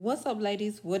What's up,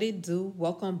 ladies? What it do?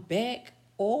 Welcome back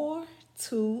or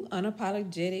to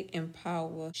Unapologetic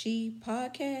Empower She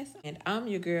podcast. And I'm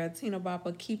your girl, Tina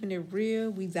Bopper, keeping it real.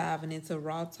 We diving into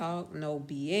raw talk, no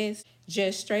BS,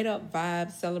 just straight up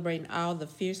vibes, celebrating all the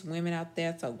fierce women out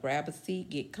there. So grab a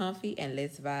seat, get comfy, and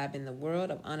let's vibe in the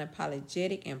world of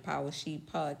Unapologetic Empower She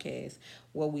podcast,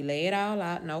 where we lay it all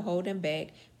out, no holding back,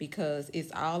 because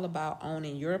it's all about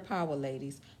owning your power,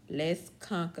 ladies. Let's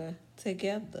conquer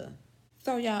together.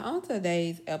 So y'all, on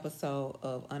today's episode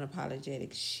of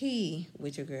Unapologetic She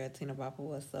with your girl Tina Bopper,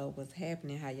 what's up? What's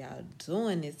happening? How y'all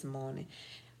doing this morning?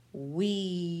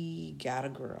 We got a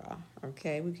girl,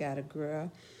 okay? We got a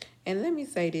girl, and let me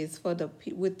say this for the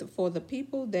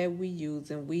people that we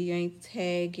use, and we ain't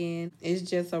tagging. It's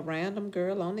just a random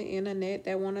girl on the internet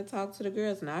that want to talk to the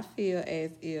girls, and I feel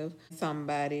as if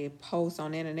somebody posts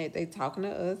on the internet, they talking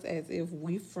to us as if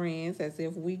we friends, as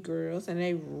if we girls, and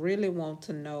they really want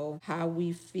to know how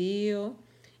we feel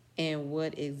and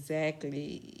what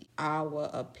exactly our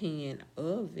opinion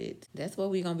of it. That's what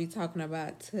we're gonna be talking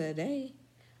about today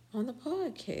on the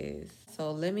podcast.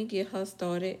 So let me get her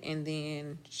started, and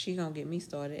then she gonna get me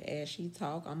started. As she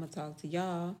talk, I'm gonna talk to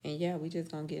y'all, and yeah, we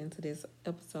just gonna get into this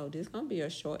episode. This gonna be a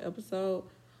short episode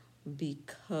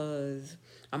because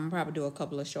I'm gonna probably do a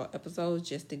couple of short episodes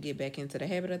just to get back into the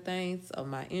habit of things, of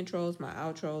my intros, my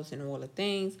outros, and all the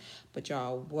things. But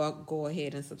y'all go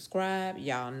ahead and subscribe.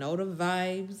 Y'all know the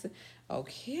vibes.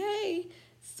 Okay,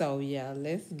 so yeah,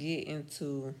 let's get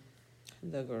into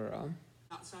the girl.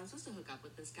 So I was supposed to hook up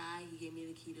with this guy. He gave me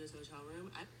the key to his hotel room.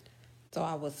 So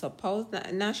I was supposed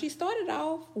to. Now she started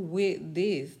off with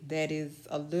this that is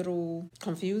a little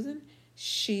confusing.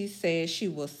 She said she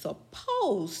was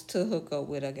supposed to hook up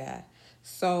with a guy.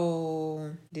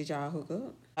 So did y'all hook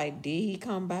up? Like, did he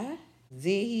come by?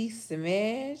 Did he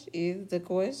smash? Is the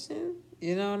question.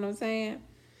 You know what I'm saying?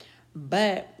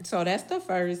 But so that's the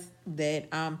first that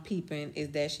I'm peeping, is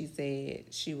that she said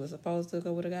she was supposed to hook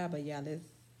up with a guy. But yeah, let's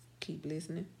keep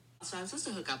listening. So I was supposed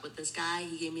to hook up with this guy.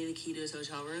 He gave me the key to his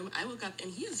hotel room. I woke up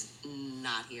and he is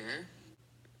not here.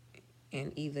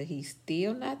 And either he's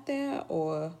still not there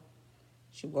or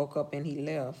she woke up and he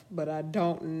left. But I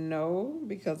don't know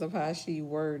because of how she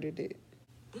worded it.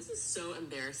 This is so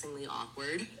embarrassingly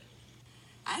awkward.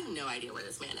 I have no idea where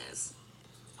this man is.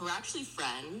 We're actually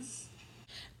friends.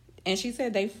 And she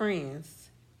said they friends.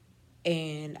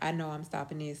 And I know I'm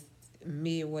stopping this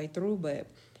midway through, but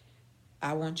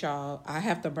I want y'all, I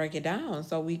have to break it down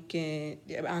so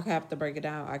I have to break it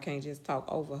down. I can't just talk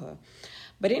over her.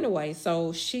 But anyway,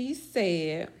 so she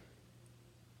said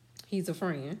he's a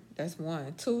friend. That's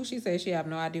one. Two, she said she have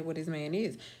no idea what this man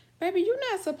is. Baby, you're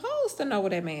not supposed to know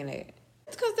what that man is.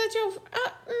 It's because that's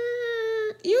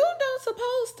you don't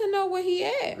supposed to know where he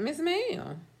at, Miss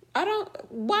Ma'am.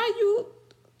 Why you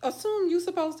assume you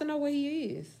supposed to know where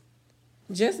he is?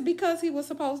 Just because he was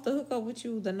supposed to hook up with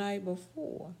you the night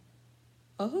before.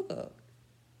 A hookup.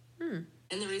 And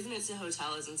the reason it's a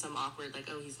hotel isn't some awkward, like,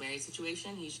 oh, he's married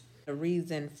situation. He's the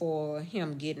reason for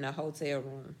him getting a hotel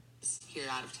room. Here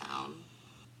out of town.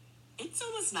 It's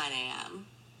almost 9 a.m.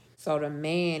 So the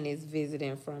man is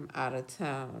visiting from out of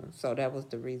town. So that was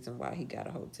the reason why he got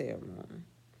a hotel room.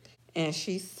 And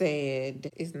she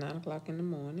said it's 9 o'clock in the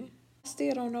morning. I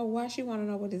still don't know why she want to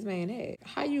know what this man is.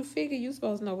 How you figure you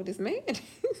supposed to know what this man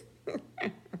is?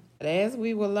 But as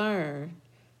we will learn,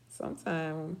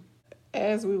 sometimes,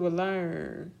 as we will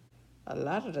learn, a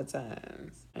lot of the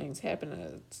times, things happen to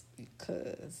us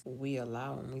because we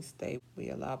allow them. We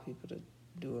allow people to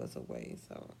do us away.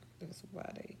 So that's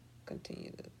why they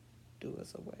continue to do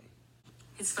us away.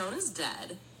 His phone is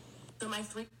dead. So my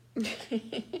three.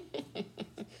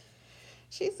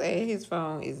 She said his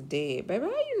phone is dead. Baby,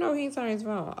 how you know he turned his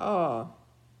phone? Oh.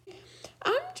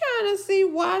 I'm trying to see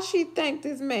why she think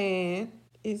this man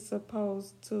is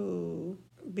supposed to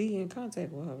be in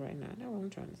contact with her right now. That's what I'm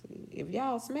trying to see. If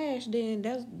y'all smash, then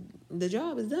the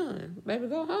job is done. Baby,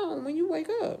 go home when you wake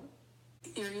up.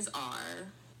 Theories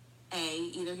are, A,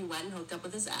 either he went and hooked up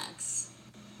with his ex.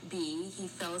 B, he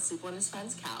fell asleep on his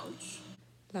friend's couch.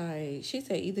 Like, she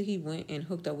said either he went and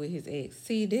hooked up with his ex.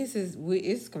 See,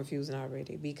 it's confusing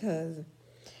already because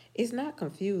it's not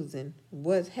confusing.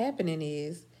 What's happening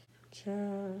is,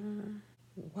 child,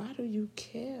 why do you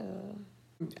care?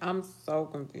 I'm so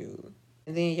confused.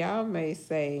 And then y'all may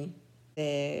say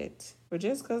that, but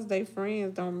just because they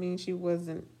friends don't mean she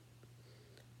wasn't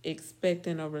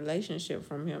expecting a relationship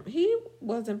from him. He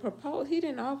wasn't proposed. He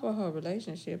didn't offer her a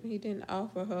relationship. He didn't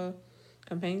offer her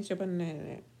companionship or none of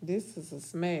that. This is a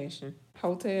smashing.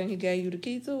 Hotel, he gave you the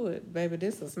key to it. Baby,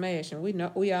 this is a smashing.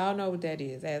 We all know what that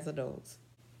is as adults.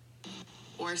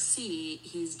 Or C,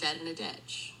 he's dead in a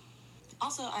ditch.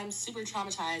 Also, I'm super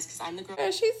traumatized because I'm the girl.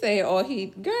 Girl, she said, or he,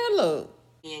 girl, look.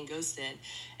 And ghosted.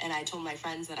 And I told my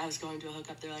friends that I was going to a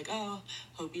hookup. They're like, oh,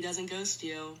 hope he doesn't ghost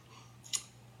you.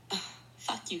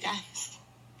 Fuck you guys.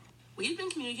 We've been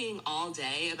communicating all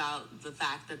day about the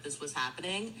fact that this was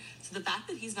happening. So the fact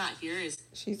that he's not here is...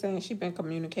 She's saying she's been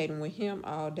communicating with him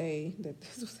all day that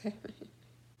this was happening.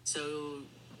 So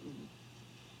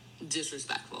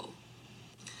disrespectful.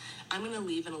 I'm going to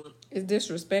leave in a little... Is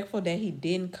disrespectful that he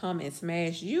didn't come and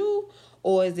smash you?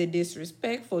 Or is it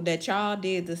disrespectful that y'all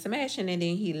did the smashing and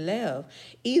then he left?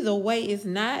 Either way, it's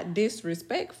not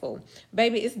disrespectful.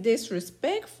 Baby, it's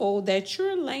disrespectful that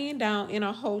you're laying down in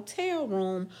a hotel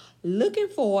room looking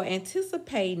for,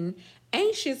 anticipating,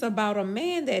 anxious about a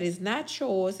man that is not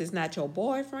yours, is not your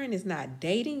boyfriend, is not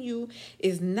dating you,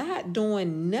 is not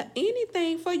doing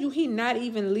anything for you. He not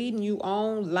even leading you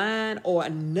online or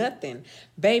nothing.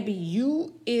 Baby,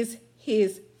 you is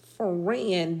his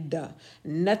friend.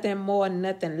 Nothing more,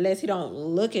 nothing less. He don't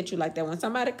look at you like that. When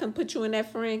somebody can put you in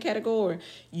that friend category,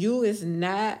 you is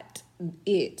not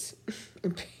it.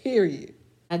 Period.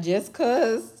 Now just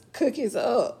cause cookies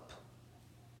up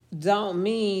don't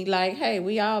mean like, hey,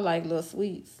 we all like little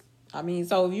sweets. I mean,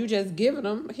 so if you just giving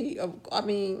him, he a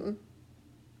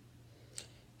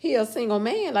single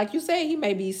man. Like you say, he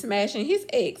may be smashing his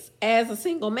ex. As a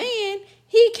single man,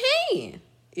 he can.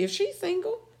 If she's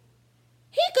single,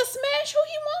 he could smash who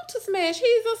he wants to smash.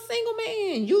 He's a single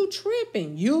man. You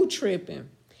tripping. You're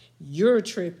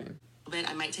tripping. But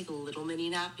I might take a little mini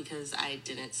nap because I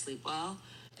didn't sleep well.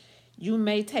 You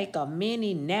may take a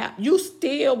mini nap. You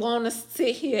still want to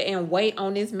sit here and wait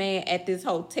on this man at this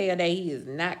hotel that he is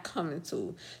not coming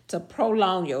to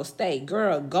prolong your stay.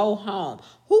 Girl, go home.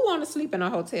 Who want to sleep in a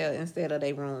hotel instead of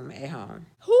their room at home?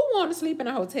 Who want to sleep in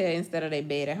a hotel instead of their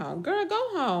bed at home? Girl, go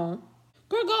home.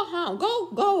 Girl, go home.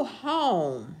 Go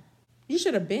home. You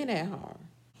should have been at home.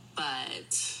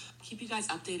 But keep you guys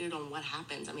updated on what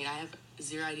happens. I mean, I have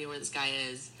zero idea where this guy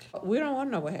is. We don't want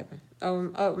to know what happened.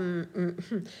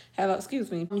 Hello,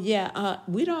 excuse me. Yeah,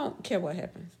 we don't care what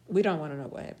happens. We don't want to know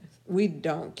what happens. We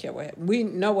don't care what happens. We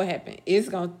know what happened. It's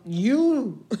going to,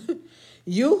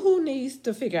 you who needs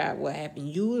to figure out what happened.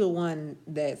 You the one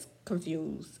that's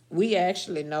confused. We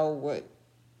actually know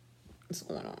what's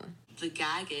going on. The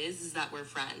gag is that we're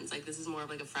friends. Like, this is more of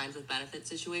like a friends with benefits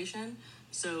situation.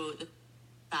 So the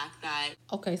fact that...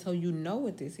 Okay, so you know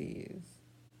what this is.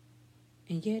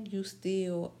 And yet you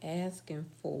still asking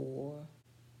for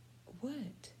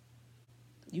what?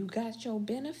 You got your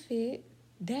benefit.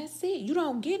 That's it. You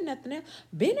don't get nothing else.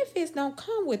 Benefits don't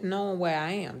come with knowing where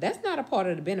I am. That's not a part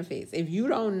of the benefits. If you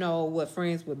don't know what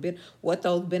friends with what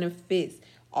those benefits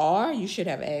are, you should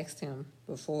have asked him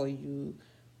before you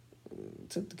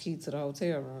took the key to the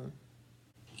hotel room.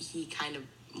 He kind of,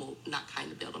 well, not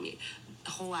kind of bailed on me.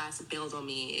 Whole ass bailed on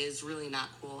me is really not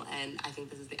cool, and I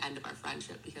think this is the end of our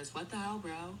friendship because what the hell,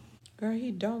 bro? Girl, he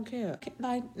don't care.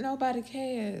 Like, nobody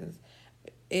cares.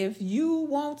 If you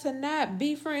want to not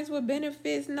be friends with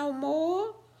benefits no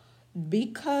more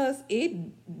because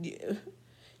you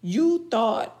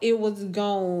thought it was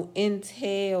going to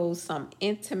entail some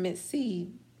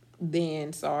intimacy,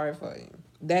 then sorry for you.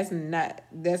 That's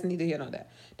neither here nor there.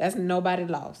 That's nobody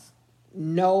lost.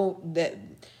 No, that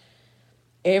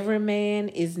every man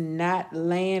is not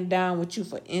laying down with you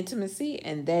for intimacy,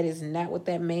 and that is not what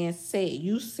that man said.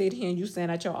 You sit here and you saying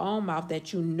out your own mouth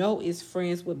that you know is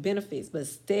friends with benefits, but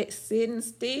sitting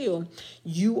still,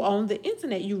 you on the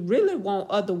internet, you really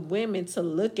want other women to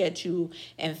look at you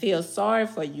and feel sorry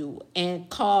for you and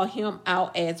call him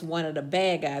out as one of the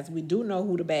bad guys. We do know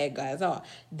who the bad guys are.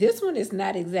 This one is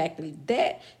not exactly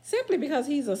that, simply because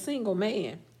he's a single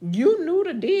man. You knew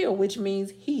the deal, which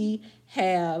means he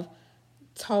have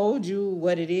told you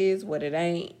what it is, what it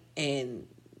ain't, and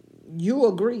you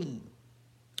agreed.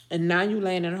 And now you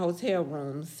laying in a hotel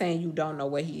room saying you don't know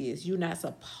where he is. You're not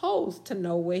supposed to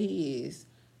know where he is,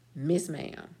 Miss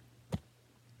Ma'am.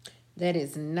 That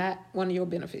is not one of your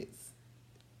benefits.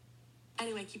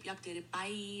 Anyway, keep you updated.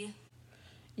 Bye.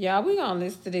 Y'all, we gonna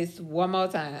listen to this one more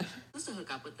time. Supposed to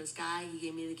hook up with this guy. He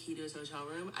gave me the key to his hotel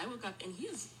room. I woke up and he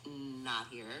is not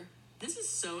here. This is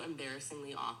so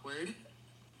embarrassingly awkward.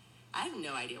 I have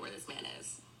no idea where this man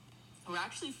is. We're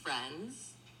actually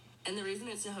friends. And the reason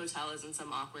it's a hotel isn't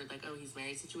some awkward, like, oh, he's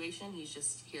married situation. He's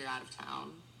just here out of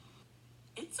town.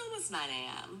 It's almost 9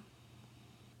 a.m.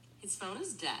 His phone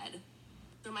is dead.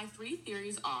 So my 3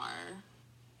 theories are,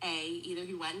 A, either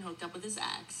he went and hooked up with his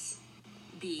ex.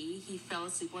 B, he fell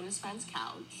asleep on his friend's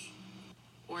couch.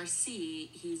 Or C,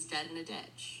 he's dead in a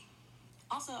ditch.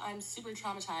 Also, I'm super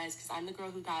traumatized because I'm the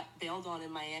girl who got bailed on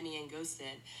in Miami and ghosted.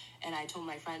 And I told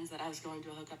my friends that I was going to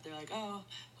a hookup. They're like, oh,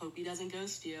 hope he doesn't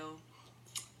ghost you.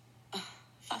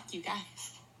 Fuck you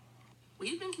guys.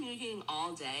 We've been communicating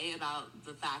all day about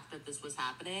the fact that this was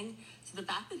happening. So the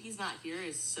fact that he's not here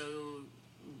is so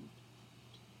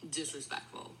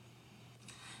disrespectful.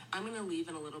 I'm going to leave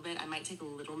in a little bit. I might take a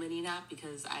little mini nap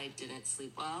because I didn't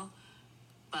sleep well.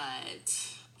 But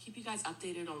keep you guys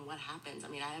updated on what happens. I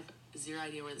mean, I have zero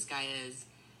idea where this guy is.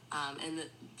 And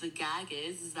the gag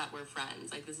is that we're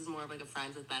friends. Like, this is more of like a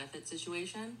friends with benefits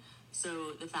situation.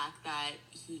 So the fact that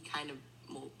he kind of,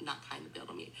 well, not kind of bailed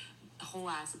on me, whole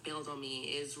ass bailed on me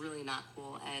is really not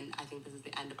cool. And I think this is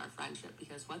the end of our friendship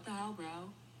because what the hell, bro?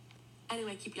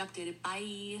 Anyway, keep you updated.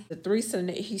 Bye. The three,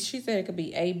 she said it could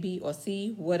be A, B, or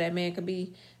C. What that man could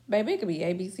be. Baby, it could be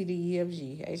A, B, C, D, E, F,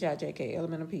 G, H, I, J, K, L,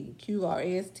 M, N, O, P, Q, R,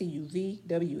 S, T, U, V,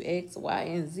 W, X, Y,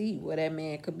 and Z. What that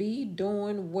man could be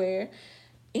doing, where,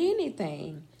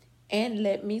 anything. And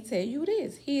let me tell you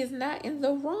this. He is not in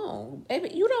the wrong.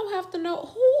 Baby, you don't have to know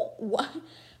why.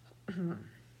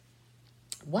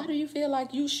 Why do you feel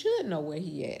like you should know where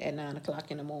he at 9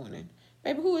 o'clock in the morning?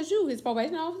 Baby, who is you? His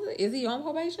probation officer? Is he on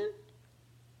probation?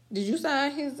 Did you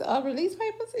sign his release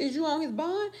papers? Is you on his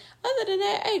bond? Other than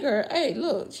that, hey girl, hey,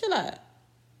 look, chill out.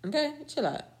 Okay? Chill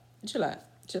out. Chill out.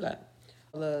 Chill out.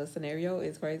 The scenario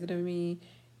is crazy to me.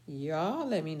 Y'all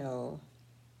let me know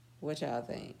what y'all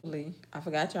think. I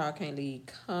forgot y'all can't leave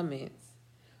comments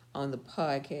on the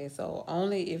podcast. So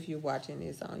only if you're watching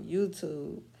this on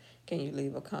YouTube can you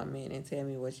leave a comment and tell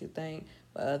me what you think.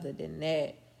 But other than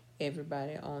that,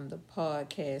 everybody on the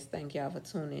podcast, thank y'all for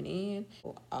tuning in.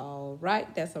 All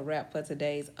right, that's a wrap for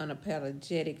today's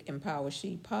Unapologetic Empower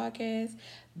She podcast.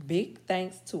 Big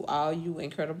thanks to all you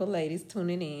incredible ladies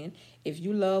tuning in. If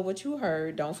you love what you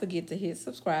heard, don't forget to hit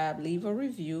subscribe, leave a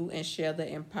review, and share the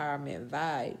empowerment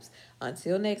vibes.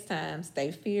 Until next time,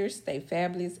 stay fierce, stay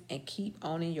fabulous, and keep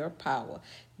owning your power.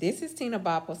 This is Tina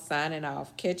Bopper signing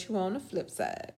off. Catch you on the flip side.